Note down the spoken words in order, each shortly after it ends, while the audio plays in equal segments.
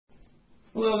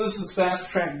Hello, this is Fast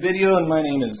Track Video, and my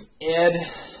name is Ed.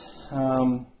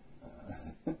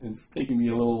 It's taking me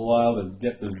a little while to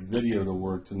get this video to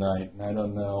work tonight, and I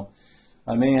don't know.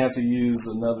 I may have to use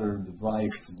another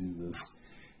device to do this.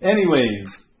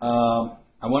 Anyways, I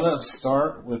want to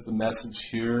start with the message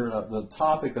here. The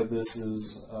topic of this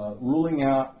is ruling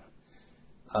out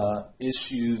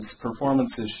issues,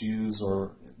 performance issues,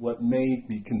 or what may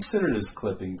be considered as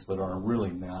clippings but are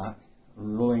really not.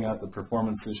 Ruling out the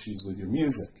performance issues with your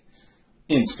music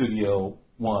in Studio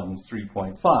One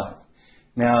 3.5.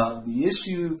 Now, the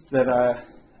issue that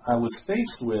I was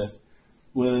faced with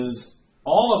was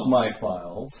all of my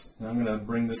files, and I'm going to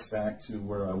bring this back to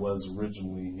where I was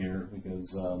originally here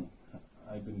because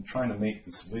I've been trying to make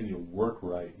this video work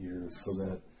right here so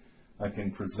that I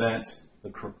can present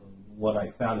what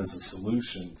I found as a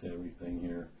solution to everything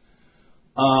here.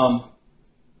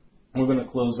 We're going to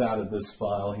close out of this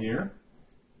file here.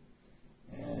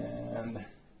 And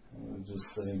I'm going to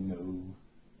just say no.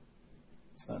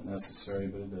 It's not necessary,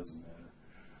 but it doesn't matter.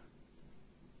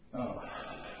 Oh,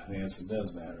 yes, it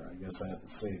does matter. I guess I have to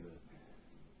save it.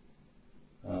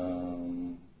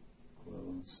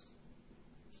 Close.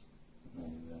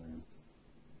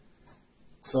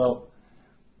 So,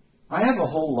 I have a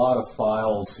whole lot of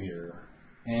files here.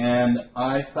 And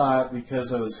I thought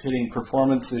because I was hitting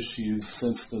performance issues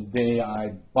since the day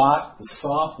I bought the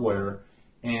software,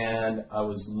 and I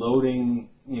was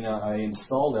loading, I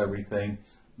installed everything.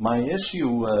 My issue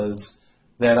was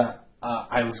that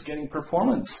I was getting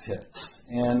performance hits.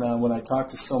 And when I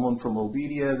talked to someone from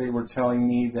Obedia, they were telling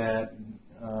me that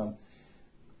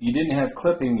you didn't have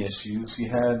clipping issues.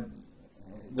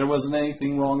 There wasn't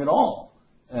anything wrong at all.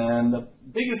 And the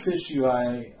biggest issue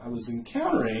I was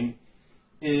encountering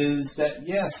is that,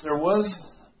 yes, there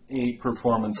was a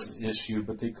performance issue,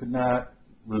 but they could not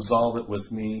resolve it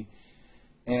with me.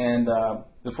 And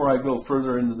before I go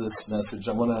further into this message,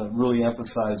 I want to really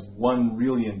emphasize one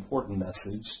really important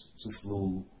message, just a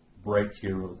little break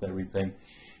here with everything.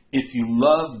 If you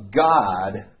love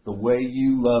God the way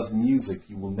you love music,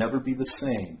 you will never be the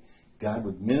same. God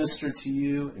would minister to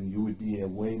you, and you would be a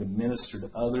way to minister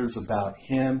to others about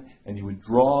Him, and you would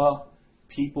draw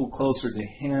people closer to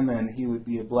Him, and He would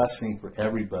be a blessing for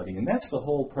everybody. And that's the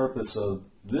whole purpose of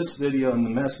this video and the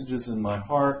messages in my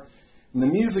heart. And the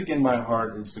music in my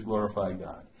heart is to glorify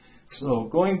God. So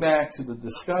going back to the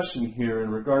discussion here in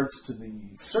regards to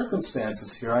the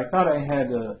circumstances here, I thought I had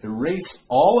to erase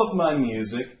all of my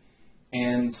music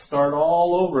and start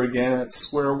all over again at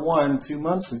square one 2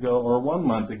 months ago or 1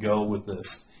 month ago with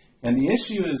this. And the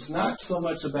issue is not so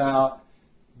much about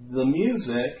the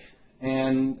music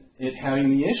and it having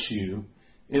the issue.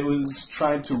 It was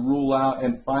trying to rule out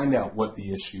and find out what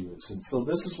the issue is. And so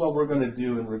this is what we're going to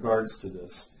do in regards to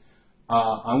this.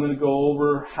 I'm going to go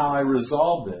over how I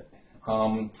resolved it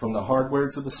from the hardware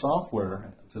to the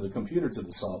software, to the computer to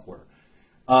the software.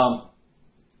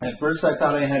 At first I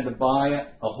thought I had to buy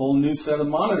a whole new set of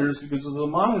monitors because of the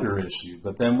monitor issue.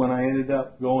 But then when I ended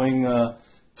up going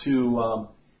to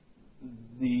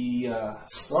the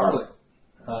Scarlett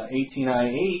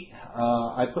 18i8,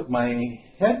 I put my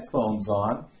headphones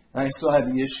on, and I still had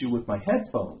the issue with my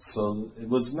headphones. So it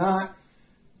was not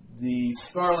the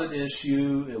Scarlett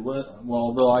issue,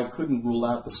 although I couldn't rule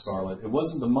out the Scarlett, it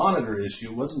wasn't the monitor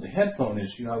issue, it wasn't the headphone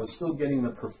issue, I was still getting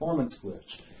the performance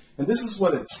glitch. And this is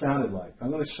what it sounded like. I'm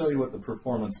going to show you what the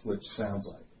performance glitch sounds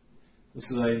like.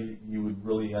 This is how you would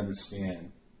really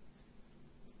understand.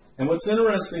 And what's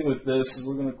interesting with this is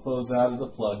we're going to close out of the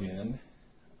plug-in.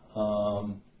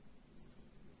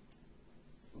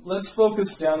 Let's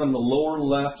focus down on the lower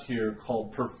left here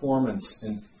called Performance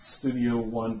in Studio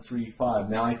One 3.5.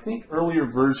 Now, I think earlier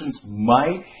versions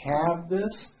might have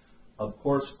this. Of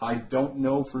course, I don't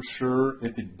know for sure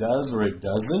if it does or it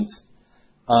doesn't.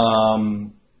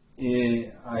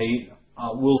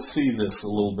 We'll see this a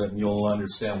little bit and you'll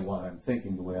understand why I'm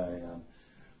thinking the way I am.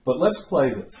 But let's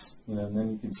play this, and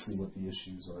then you can see what the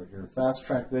issues are here. Fast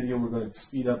Track Video, we're going to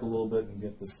speed up a little bit and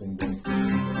get this thing done.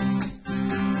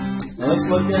 Now let's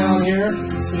look down here.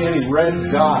 See any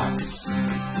red dots?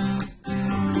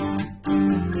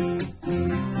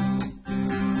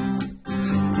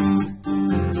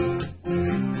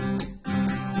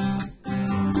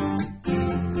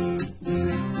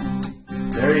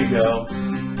 There you go.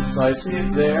 So I see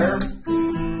it there,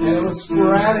 and it was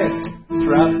sporadic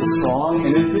throughout the song,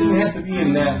 and it didn't have to be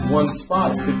in that one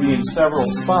spot. It could be in several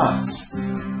spots.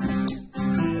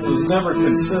 It was never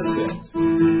consistent.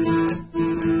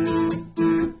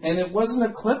 And it wasn't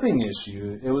a clipping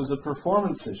issue. It was a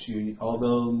performance issue,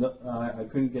 although I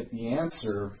couldn't get the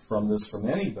answer from this from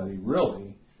anybody,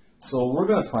 really. So we're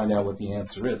going to find out what the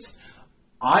answer is.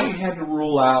 I had to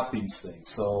rule out these things.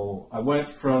 So I went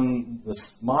from the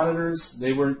monitors,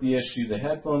 they weren't the issue, the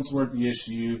headphones weren't the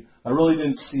issue. I really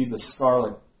didn't see the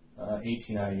Scarlett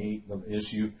 1898 the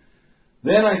issue.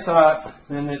 Then I thought,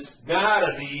 then it's got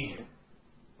to be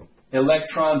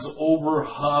Electron's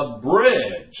overhub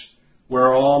bridge,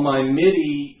 where all my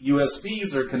MIDI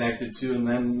USBs are connected to, and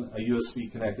then a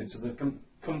USB connected to the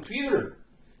computer.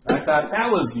 I thought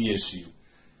that was the issue.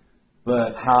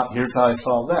 But here's how I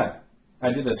solved that.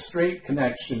 I did a straight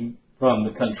connection from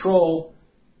the control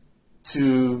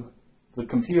to the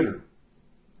computer,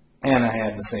 and I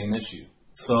had the same issue.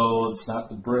 So it's not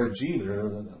the bridge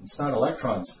either. It's not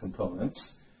Electron's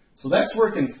components. So that's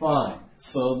working fine.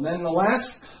 So then the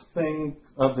last thing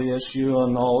of the issue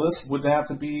on all this would have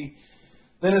to be,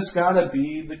 then it's got to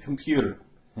be the computer.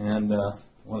 And I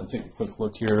want to take a quick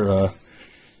look here.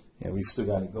 Yeah, we still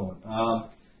got it going.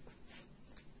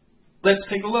 Let's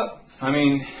take a look. I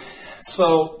mean,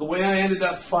 so the way I ended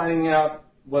up finding out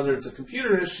whether it's a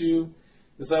computer issue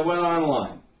is I went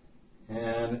online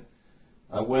and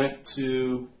I went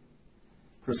to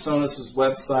Personas'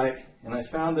 website and I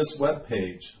found this web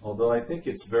page, although I think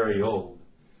it's very old.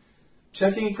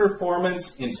 Checking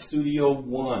performance in Studio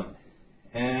One.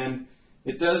 And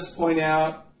it does point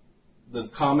out the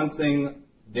common thing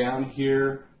down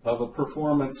here of a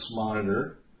performance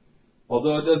monitor,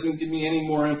 although it doesn't give me any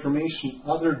more information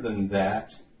other than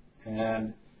that.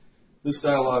 And this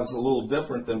dialogue is a little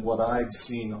different than what I've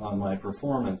seen on my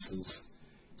performances.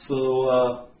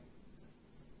 So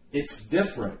it's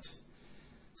different.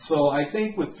 So I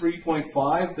think with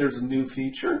 3.5 there's a new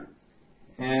feature,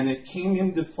 and it came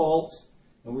in default,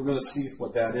 and we're going to see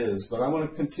what that is. But I want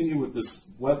to continue with this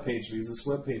web page because this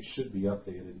web page should be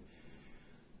updated.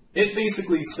 It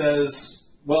basically says,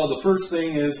 well, the first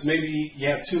thing is maybe you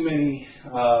have too many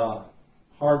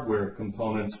hardware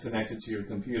components connected to your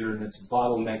computer and it's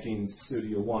bottlenecking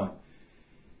Studio One.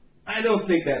 I don't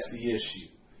think that's the issue.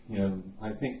 You know,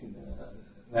 I think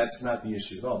that's not the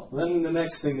issue at all. Then the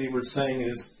next thing they were saying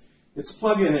is it's a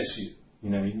plug-in issue. You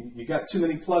know, you got too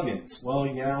many plugins. Well,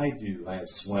 yeah, I do. I have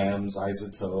SWEMS,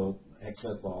 Isotope,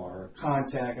 XFR,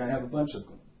 Contact. I have a bunch of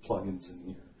plugins in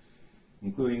here,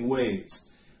 including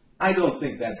Waves. I don't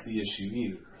think that's the issue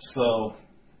either. So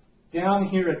down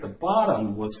here at the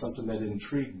bottom was something that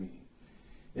intrigued me.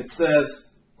 It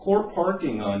says core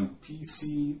parking on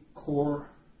PC Core.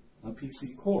 I'm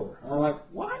like,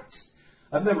 what?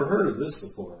 I've never heard of this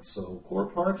before. So core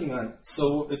parking on,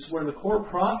 so it's where the core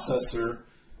processor,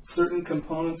 certain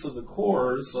components of the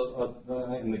cores,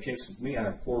 in the case of me, I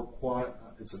have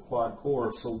it's a quad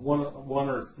core, so one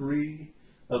or three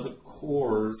of the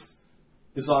cores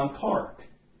is on park.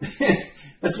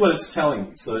 That's what it's telling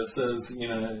me. So it says, you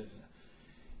know,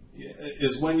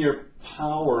 is when your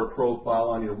power profile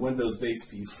on your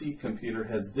Windows-based PC computer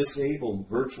has disabled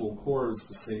virtual cores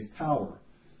to save power.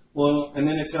 Well, and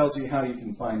then it tells you how you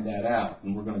can find that out,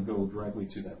 and we're going to go directly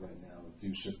to that right now.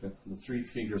 Do shift the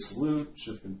three-finger salute,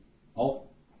 shift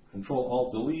Alt, Control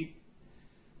Alt Delete,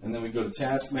 and then we go to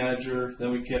Task Manager.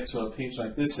 Then we get to a page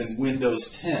like this in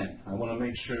Windows 10. I want to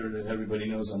make sure that everybody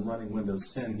knows I'm running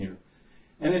Windows 10 here.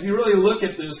 And if you really look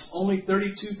at this, only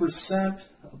 32%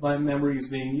 of my memory is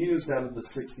being used out of the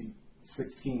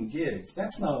 16 gigs.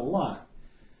 That's not a lot.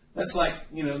 That's like,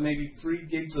 you know, maybe 3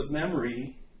 gigs of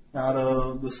memory out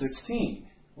of the 16,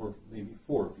 or maybe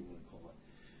 4 if you want to call it.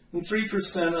 And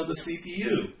 3% of the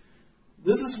CPU.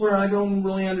 This is where I don't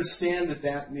really understand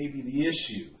that may be the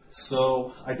issue.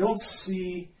 So I don't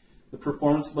see the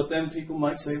performance, but then people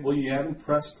might say, well, you haven't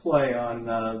pressed play on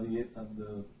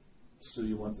the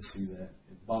Studio One to see that.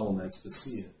 It bottlenecks to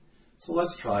see it. So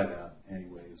let's try that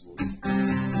anyways. We'll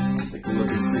take a look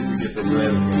and see if we get the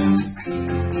red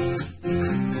again.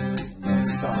 And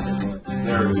stop it.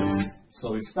 There it is.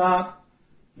 So we stop,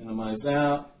 minimize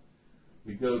out.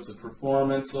 We go to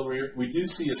performance over here. We do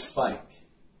see a spike.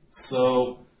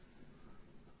 So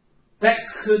that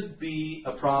could be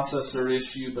a processor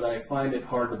issue, but I find it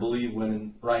hard to believe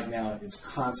when right now it's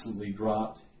constantly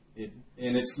dropped.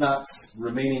 And it's not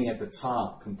remaining at the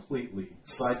top completely.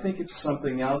 So I think it's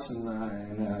something else, and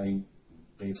I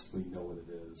basically know what it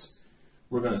is.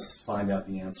 We're going to find out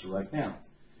the answer right now.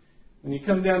 When you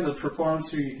come down to the performance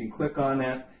here, you can click on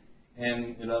that,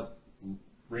 and it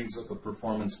brings up a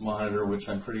performance monitor, which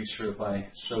I'm pretty sure if I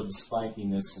showed the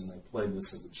spikiness and I played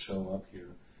this, it would show up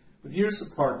here. But here's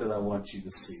the part that I want you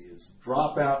to see is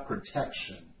dropout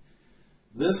protection.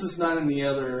 This is not on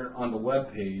the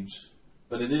web page,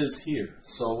 but it is here.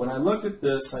 So when I looked at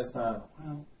this, I thought,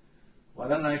 well, why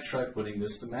don't I try putting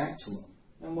this to maximum?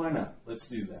 And why not? Let's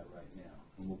do that right now.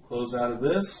 And we'll close out of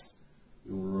this.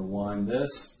 We will rewind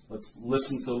this. Let's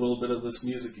listen to a little bit of this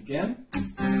music again.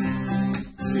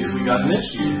 See if we got an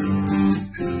issue.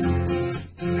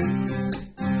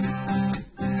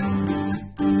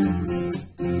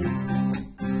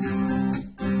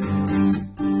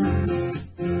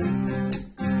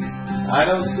 I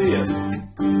don't see it.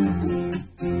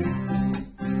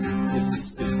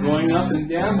 It's going up and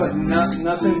down, but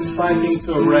nothing's spiking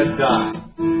to a red dot.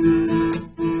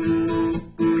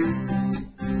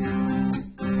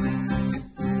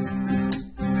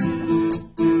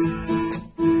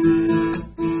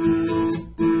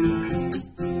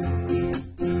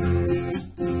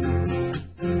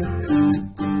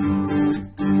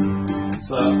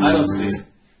 So I don't see it.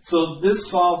 So this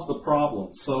solves the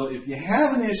problem. So if you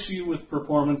have an issue with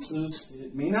performances,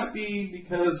 it may not be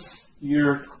because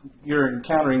you're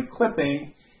encountering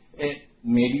clipping. It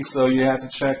may be so you have to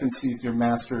check and see if your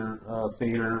master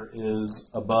fader is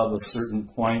above a certain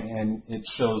point and it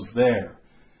shows there.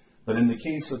 But in the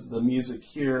case of the music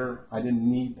here, I didn't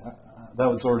need, that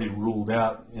was already ruled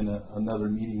out in another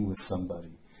meeting with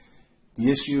somebody.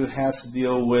 The issue has to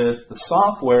deal with the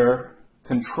software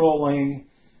controlling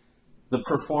the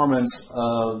performance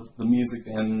of the music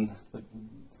and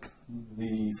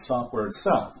the software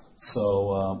itself.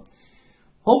 So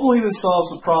hopefully this solves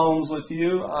the problems with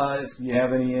you. If you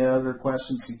have any other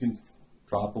questions, you can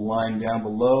drop a line down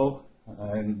below.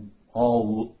 I'm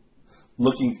all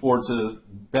looking forward to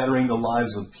bettering the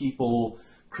lives of people,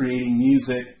 creating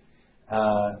music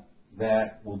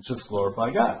that will just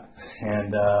glorify God.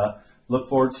 And look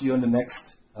forward to you in the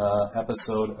next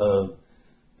episode of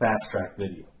Fast Track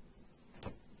Video.